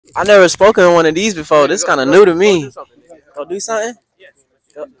I never spoken in one of these before. This kind of new to me. Go do something?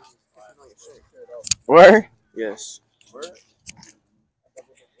 Go. Where? Yes.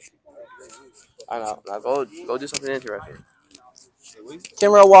 I know. Now go do something interesting.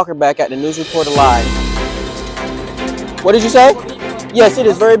 Kenrell Walker back at the News Reporter Live. What did you say? Yes, it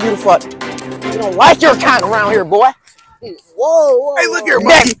is very beautiful. You don't like your kind around here, boy. Whoa. Hey, look here,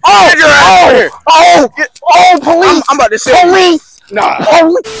 buddy. Oh, police. I'm about to say. Police. Nah.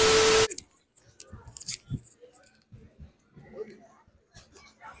 Police.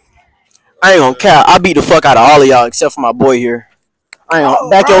 I ain't gonna cap. I beat the fuck out of all of y'all except for my boy here. I ain't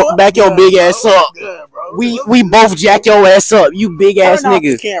gonna back your big ass up. We both jack your ass up, you big ass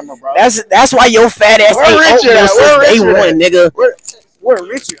nigga. That's why your fat ass ain't A1, nigga. Where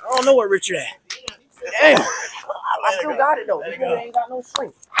Richard? I don't know where Richard at. Damn. I still got it though. People ain't got no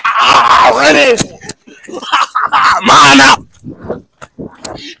strength. Run it! Mine out!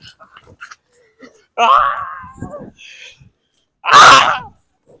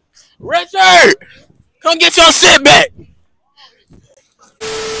 Richard! Come get your shit back!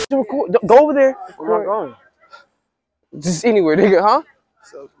 Go over there. Where am I going? Just anywhere, nigga, huh?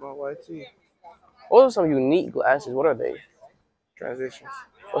 So my YT. Those are some unique glasses. What are they? Transitions.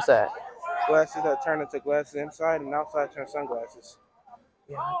 What's that? Glasses that turn into glasses inside and outside turn sunglasses.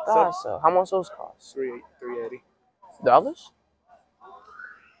 Yeah, I thought so. How much those cost? $380. Dollars?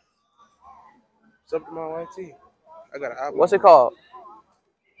 It's up to my YT. I got an album. What's it called?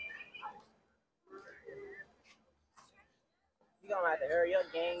 You gonna have to hurry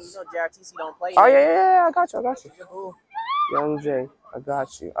up, gang. You know JRTC don't play. Oh yeah, I got you. Young J, I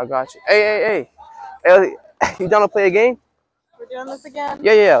got you. Hey. You down to play a game? We're doing this again?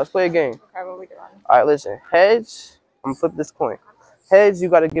 Yeah, let's play a game. Okay, what are we doing? Alright, listen. Heads, I'm gonna flip this coin. Heads, you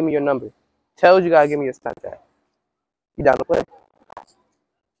gotta give me your number. Tails, you gotta give me your Snapchat. You down to play?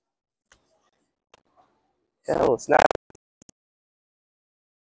 Hell, snap.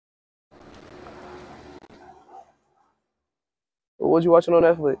 What you watching on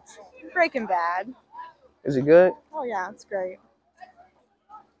Netflix? Breaking Bad. Is it good? Oh yeah, it's great.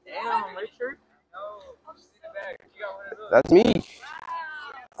 Damn, Richard. That's me.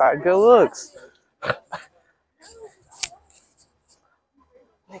 Alright, good looks.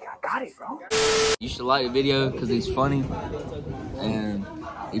 Nigga, I got it, bro. You should like the video because he's funny and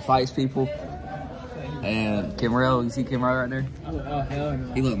he fights people. And Kenrell, you see Kenrell right there? Oh, hell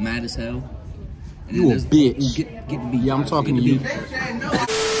no. He look mad as hell. And you a bitch. Yeah, I'm talking to you.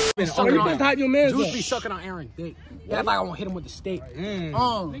 Type your man Juice be sucking on Aaron dick. That's like I want to hit him with the steak.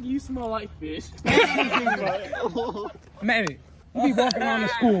 Nigga, you smell like fish. Man, you be walking around the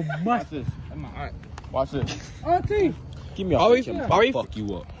school. Watch this. Alright. Watch this. Auntie. Give me a picture. Fuck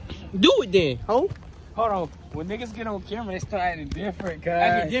you up. Do it then, ho. Hold on. When niggas get on camera, they start acting different, cuz.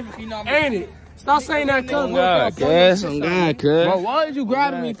 Acting different, you know what I mean? Ain't it? Stop saying that, cuz. Oh, God, cuz. Bro, what is you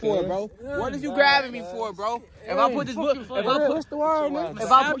grabbing me for, bro? What is you grabbing me for, bro? If I put this book,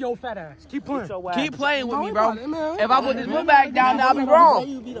 if I put your fat ass, keep playing with me, bro. If I put this book back down, I'll be wrong.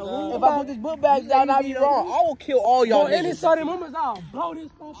 If I put this book back down, I'll be wrong. I will kill all y'all niggas. Any certain moments, I'll blow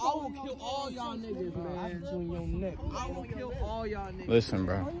this phone. I will kill all y'all niggas, man. I will kill all y'all niggas. Listen,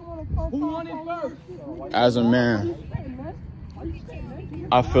 bro. Who won it first? As a man,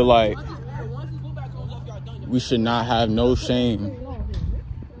 I feel like we should not have no shame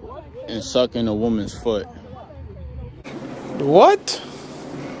in sucking a woman's foot. What?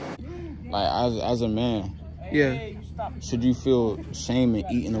 Like, as a man, yeah, should you feel shame in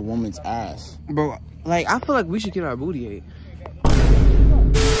eating a woman's ass? Bro, like, I feel like we should get our booty ate.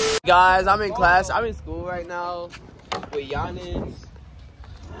 Guys, I'm in class. I'm in school right now with Giannis.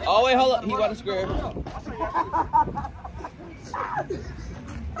 Oh, wait, hold up. He got a square.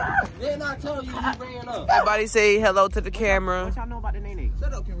 Didn't I tell you you ran up? Everybody say hello to the camera. What y'all know about the Nene?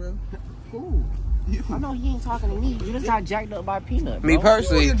 Shut up, Kenrell. Cool. I know he ain't talking to me. You just got jacked up by Peanut, bro. Me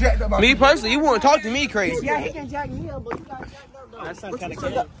personally, you wouldn't talk to me crazy. Yeah, he can jack me up, but you got jacked up, though. That's not kind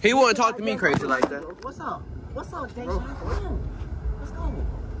of He wouldn't talk to me crazy like that. What's up? What's up, Dave? Let's go.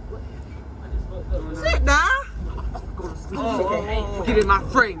 Sit down. Oh, get in my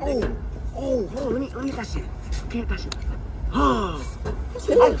frame. Oh, hold on. Let me get that shit. Get that shit. Oh,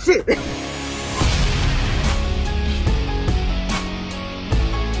 shit.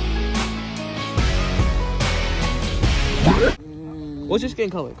 What's your skin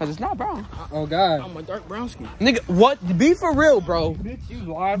color? Cause it's not brown. Oh God, I'm a dark brown skin. Nigga, what? Be for real, bro. Bitch, you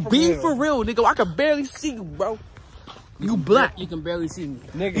lying for Be real. for real, nigga. I can barely see you, bro. You black. You can barely see me.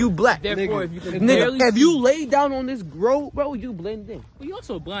 Nigga. You black. Therefore, if you can barely Nigga, if see you lay down on this road, bro, you blend in. Well, you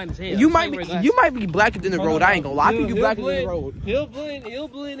also blind as hell. You might be blacker than the road. I ain't gonna lie. I think you blacker than the road. He'll blend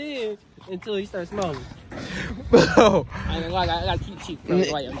in until he starts smiling. Bro. I ain't gonna lie, I gotta keep cheap.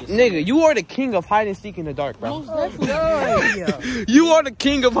 Nigga, you are the king of hide and seek in the dark, bro. Most definitely. You are the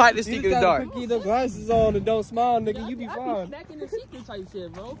king of hide and seek in the dark. You got glasses on and don't smile, nigga. You be fine. Back in the secret type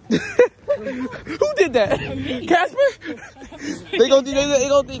shit, bro. Who did that? Casper? they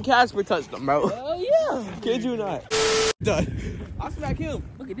gonna think Casper touched them, bro. Oh yeah. Kid you not. Done. I smack him.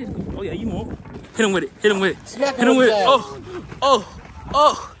 Look at this. Oh yeah, you won't. Hit him with it. Hit him with it. Hit him with it.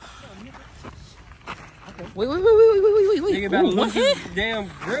 Oh. Wait. Nigga about to lose his damn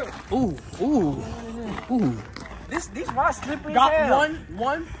grip. Ooh. These rocks slippery. Got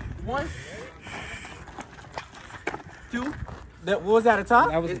one. 2. What was that, a top?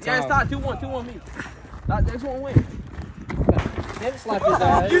 That was the Yeah, it's time. not 2-1 me. Next one win. Never slap his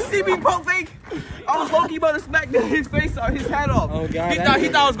ass. You see me poke fake? I was low-key about to smack his face or his hat off. Oh, God. He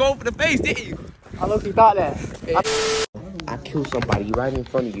thought I was going for the face, didn't you? I low-key thought that. I killed somebody right in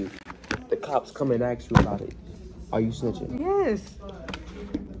front of you. The cops come and ask you about it. Are you snitching? Yes.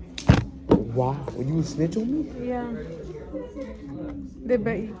 Why? Were you snitch on me? Yeah.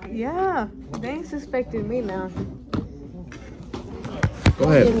 They ain't suspecting me now. Go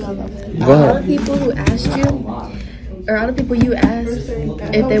ahead. Go ahead. All the people who asked you, or all the people you asked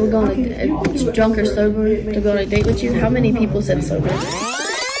if they were going drunk or sober to go on a date with you, how many people said sober?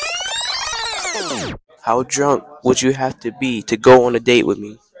 How drunk would you have to be to go on a date with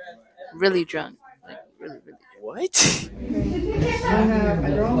me? Really drunk. Like, really. What? 0.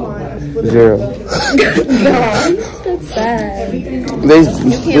 That's sad. You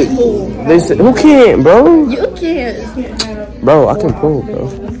can't pull. They said, who can't, bro? You can't. Bro, I can pull, bro.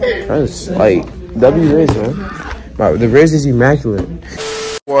 That's like W Riz, man. Bro, the Riz is immaculate.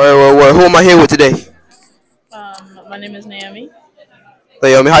 Word. Who am I here with today? My name is Naomi.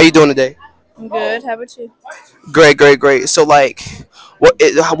 Naomi, how you doing today? I'm good. How about you? Great. So, like,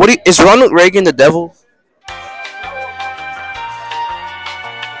 is Ronald Reagan the devil?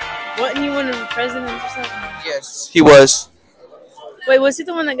 Wasn't he one of the presidents or something? Yes, he was. Wait, was he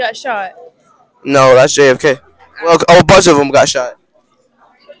the one that got shot? No, that's JFK. Well, a bunch of them got shot.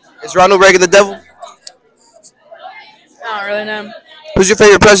 Is Ronald Reagan the devil? I don't really know. Who's your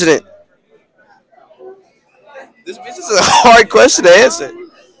favorite president? This is a hard question to answer.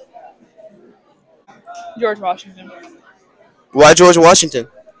 George Washington. Why George Washington?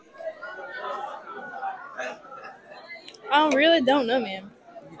 I really don't know, man.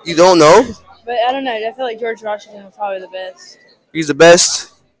 You don't know? But I don't know. I feel like George Washington was probably the best. He's the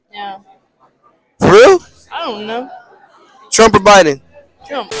best? Yeah. For real? I don't know. Trump or Biden?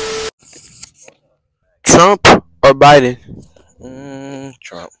 Trump. Trump or Biden?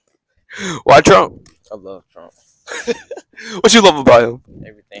 Trump. Why Trump? I love Trump. What you love about him?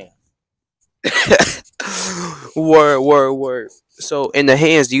 Everything. Word. So, in the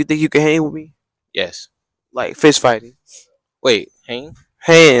hands, do you think you can hang with me? Yes. Like, fist fighting? Wait, hang?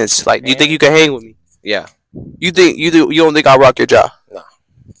 Hands. Like, do you think you can hang with me? Yeah. You don't think I'll rock your jaw? No.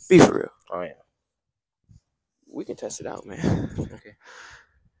 Be for real. Oh, yeah. We can test it out, man. Okay.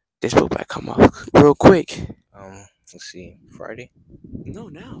 This book might come off real quick. Let's see. Friday? No,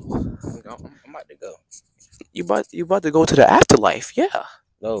 now. I'm about to go. You about to go to the afterlife? Yeah.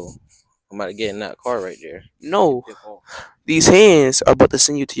 No. I'm about to get in that car right there. No. These hands are about to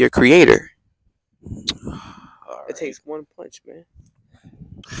send you to your creator. Right. It takes one punch, man.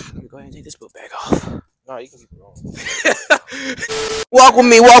 Let me go ahead and take this book back off. No, you can keep it on. Walk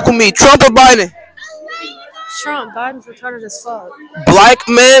with me. Trump or Biden? Trump. Biden's retarded as fuck. Black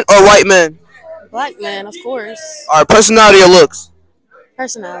man or white man? Black man, of course. Alright, personality or looks?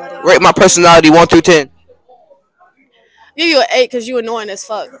 Personality. Rate my personality 1 through 10. Give you an 8 because you annoying as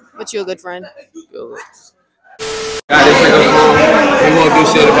fuck, but you a good friend. Got this nigga phone. He won't do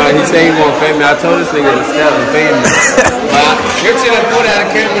shit about it. He say he won't fame me. I told this nigga to step and fame me. But you're gonna throw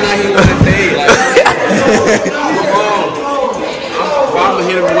that camera now. He want to fade. Like, come on. I'm gonna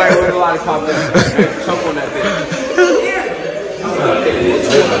hit him away with a lot of pop down. Chump on that bitch.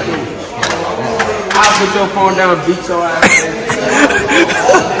 I'll put your phone down and beat your ass.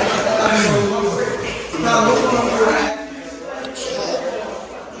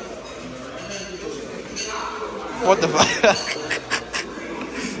 What the fuck?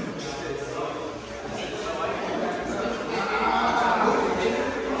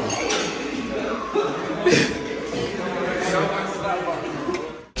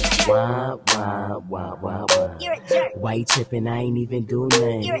 Wow. You're a jerk. Wow. Why you tripping? I ain't even do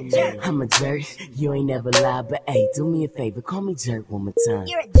nothing. You're a jerk. I'm a jerk. You ain't never lied, but hey, do me a favor. Call me jerk one more time.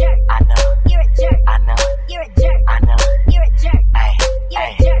 You're a jerk.